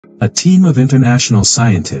A team of international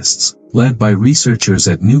scientists, led by researchers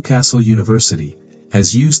at Newcastle University,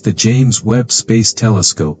 has used the James Webb Space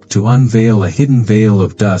Telescope to unveil a hidden veil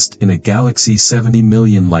of dust in a galaxy 70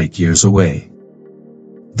 million light-years away.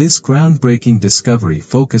 This groundbreaking discovery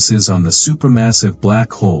focuses on the supermassive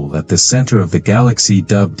black hole at the center of the galaxy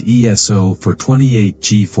dubbed ESO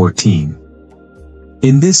 428G14.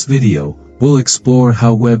 In this video, we'll explore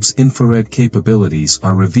how Webb's infrared capabilities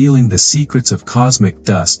are revealing the secrets of cosmic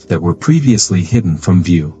dust that were previously hidden from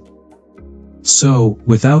view. So,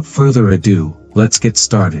 without further ado, let's get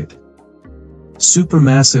started.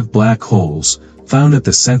 Supermassive black holes, found at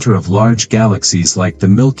the center of large galaxies like the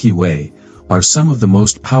Milky Way, are some of the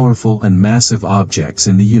most powerful and massive objects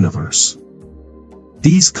in the universe.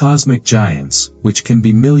 These cosmic giants, which can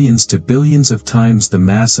be millions to billions of times the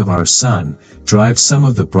mass of our Sun, drive some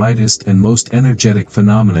of the brightest and most energetic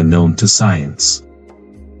phenomena known to science.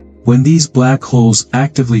 When these black holes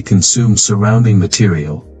actively consume surrounding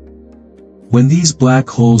material,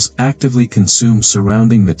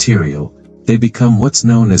 they become what's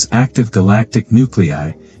known as active galactic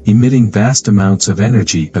nuclei, emitting vast amounts of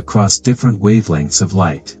energy across different wavelengths of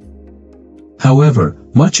light. However,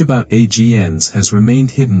 much about AGNs has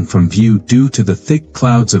remained hidden from view due to the thick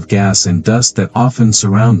clouds of gas and dust that often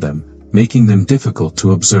surround them, making them difficult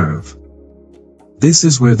to observe. This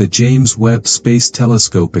is where the James Webb Space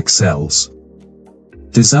Telescope excels.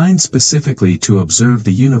 Designed specifically to observe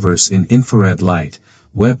the universe in infrared light,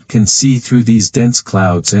 Webb can see through these dense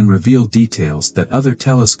clouds and reveal details that other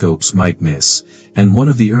telescopes might miss, and one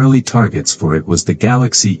of the early targets for it was the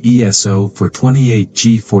galaxy ESO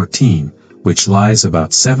 428G14, which lies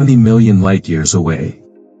about 70 million light-years away.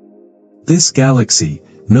 This galaxy,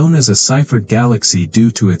 known as a Seyfert galaxy due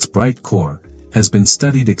to its bright core, has been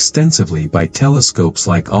studied extensively by telescopes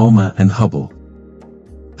like ALMA and Hubble.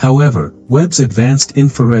 However, Webb's advanced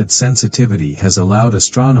infrared sensitivity has allowed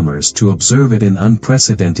astronomers to observe it in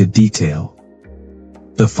unprecedented detail.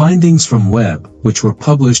 The findings from Webb, which were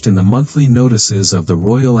published in the monthly notices of the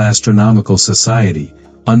Royal Astronomical Society,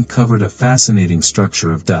 uncovered a fascinating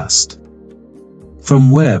structure of dust.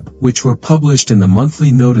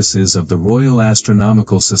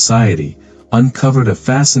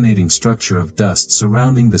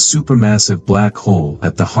 Surrounding the supermassive black hole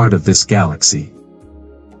at the heart of this galaxy.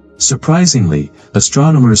 Surprisingly,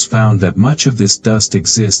 astronomers found that much of this dust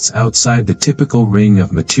exists outside the typical ring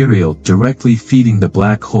of material directly feeding the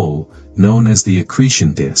black hole, known as the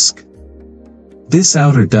accretion disk. This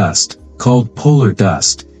outer dust, called polar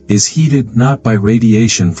dust, is heated not by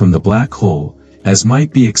radiation from the black hole, as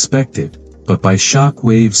might be expected, but by shock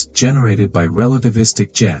waves generated by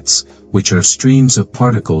relativistic jets, which are streams of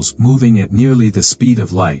particles moving at nearly the speed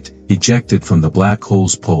of light, ejected from the black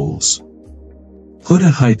hole's poles.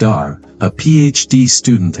 Huda Haidar, a PhD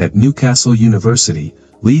student at Newcastle University,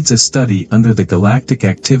 leads a study under the Galactic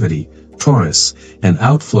Activity, Torus, and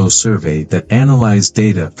Outflow Survey that analyzed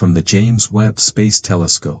data from the James Webb Space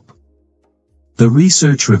Telescope. The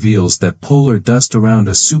research reveals that polar dust around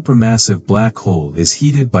a supermassive black hole is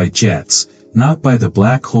heated by jets, not by the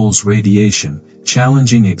black hole's radiation,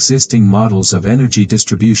 challenging existing models of energy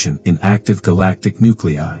distribution in active galactic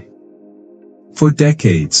nuclei.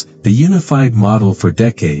 The unified model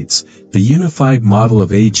of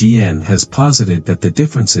AGN has posited that the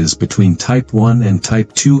differences between Type 1 and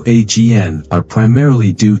Type 2 AGN are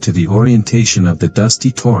primarily due to the orientation of the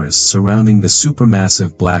dusty torus surrounding the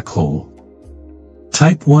supermassive black hole.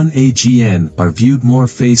 Type 1 AGN are viewed more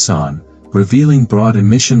face-on, revealing broad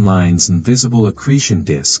emission lines and visible accretion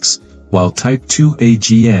disks, while Type 2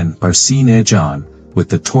 AGN are seen edge-on, with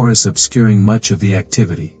the torus obscuring much of the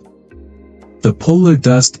activity. The polar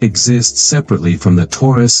dust exists separately from the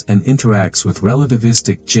torus and interacts with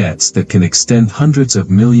relativistic jets that can extend hundreds of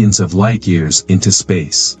millions of light-years into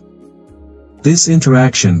space. This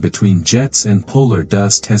interaction between jets and polar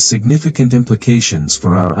dust has significant implications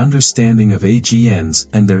for our understanding of AGNs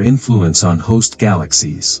and their influence on host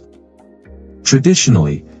galaxies.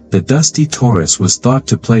 Traditionally, the dusty torus was thought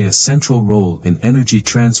to play a central role in energy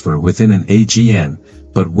transfer within an AGN,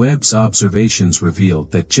 but Webb's observations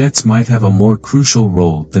revealed that jets might have a more crucial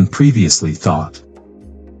role than previously thought.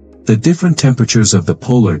 The different temperatures of the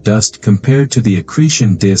polar dust compared to the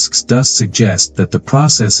accretion disk's dust suggest that the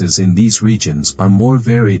processes in these regions are more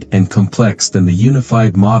varied and complex than the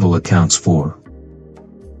unified model accounts for.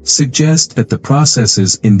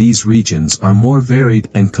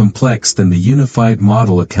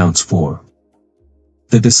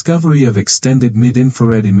 The discovery of extended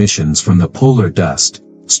mid-infrared emissions from the polar dust,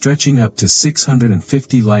 stretching up to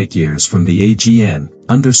 650 light-years from the AGN,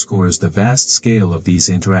 underscores the vast scale of these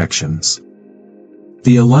interactions.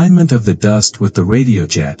 The alignment of the dust with the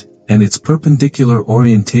radiojet, and its perpendicular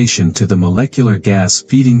orientation to the molecular gas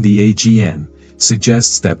feeding the AGN,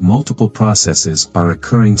 suggests that multiple processes are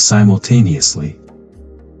occurring simultaneously.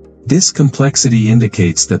 This complexity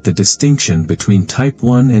indicates that the distinction between Type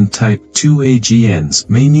 1 and Type 2 AGNs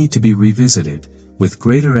may need to be revisited, with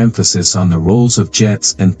greater emphasis on the roles of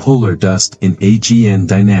jets and polar dust in AGN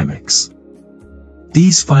dynamics.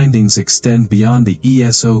 These findings extend beyond the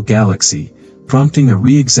ESO galaxy, prompting a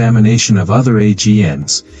re-examination of other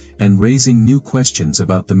AGNs, and raising new questions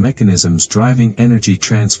about the mechanisms driving energy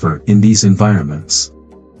transfer in these environments.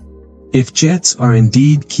 If jets are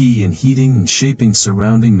indeed key in heating and shaping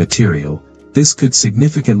surrounding material, this could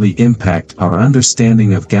significantly impact our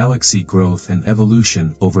understanding of galaxy growth and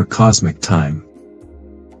evolution over cosmic time.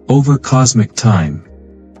 Over cosmic time.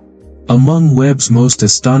 Among Webb's most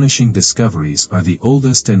astonishing discoveries are the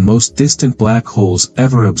oldest and most distant black holes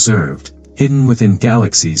ever observed, hidden within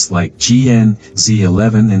galaxies like GN,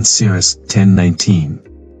 Z11 and Sirius 1019.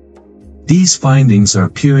 These findings are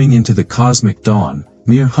peering into the cosmic dawn,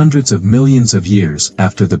 mere hundreds of millions of years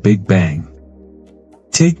after the Big Bang.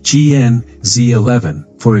 Take GN,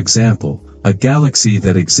 Z11, for example, a galaxy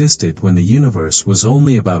that existed when the universe was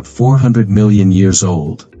only about 400 million years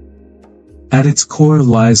old. At its core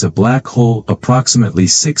lies a black hole approximately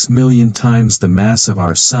 6 million times the mass of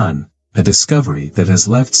our Sun, a discovery that has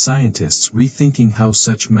left scientists rethinking how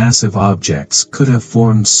such massive objects could have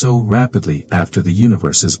formed so rapidly after the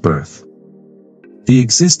universe's birth. The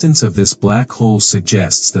existence of this black hole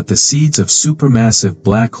suggests that the seeds of supermassive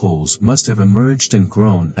black holes must have emerged and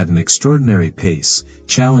grown at an extraordinary pace,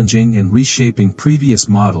 challenging and reshaping previous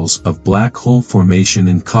models of black hole formation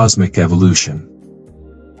in cosmic evolution.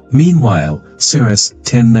 Meanwhile, Sirius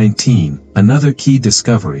 1019, another key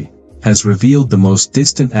discovery, has revealed the most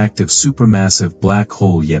distant active supermassive black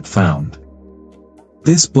hole yet found.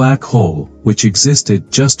 This black hole, which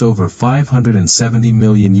existed just over 570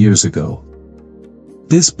 million years ago.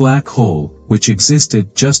 This black hole, which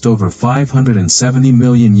existed just over 570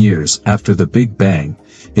 million years after the Big Bang,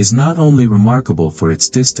 is not only remarkable for its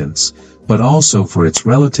distance, but also for its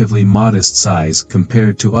relatively modest size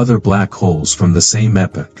compared to other black holes from the same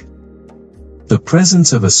epoch. The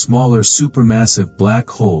presence of a smaller supermassive black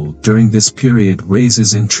hole during this period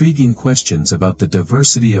raises intriguing questions about the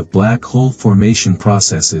diversity of black hole formation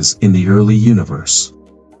processes in the early universe.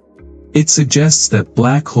 It suggests that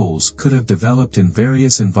black holes could have developed in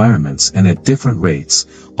various environments and at different rates,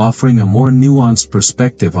 offering a more nuanced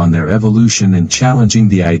perspective on their evolution and challenging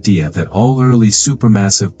the idea that all early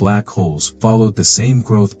supermassive black holes followed the same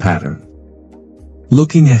growth pattern.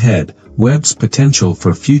 Looking ahead, Webb's potential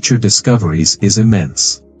for future discoveries is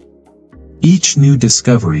immense. Each new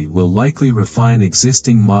discovery will likely refine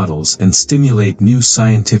existing models and stimulate new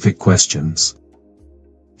scientific questions.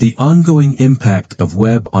 The ongoing impact of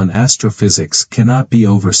Webb on astrophysics cannot be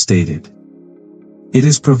overstated. It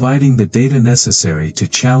is providing the data necessary to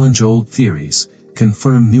challenge old theories,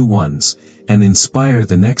 confirm new ones, and inspire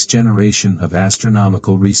the next generation of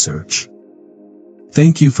astronomical research.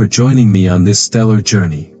 Thank you for joining me on this stellar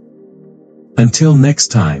journey. Until next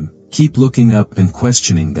time, keep looking up and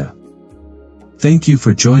questioning the. Thank you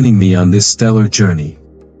for joining me on this stellar journey.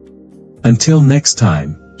 Until next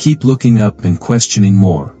time, keep looking up and questioning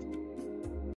more.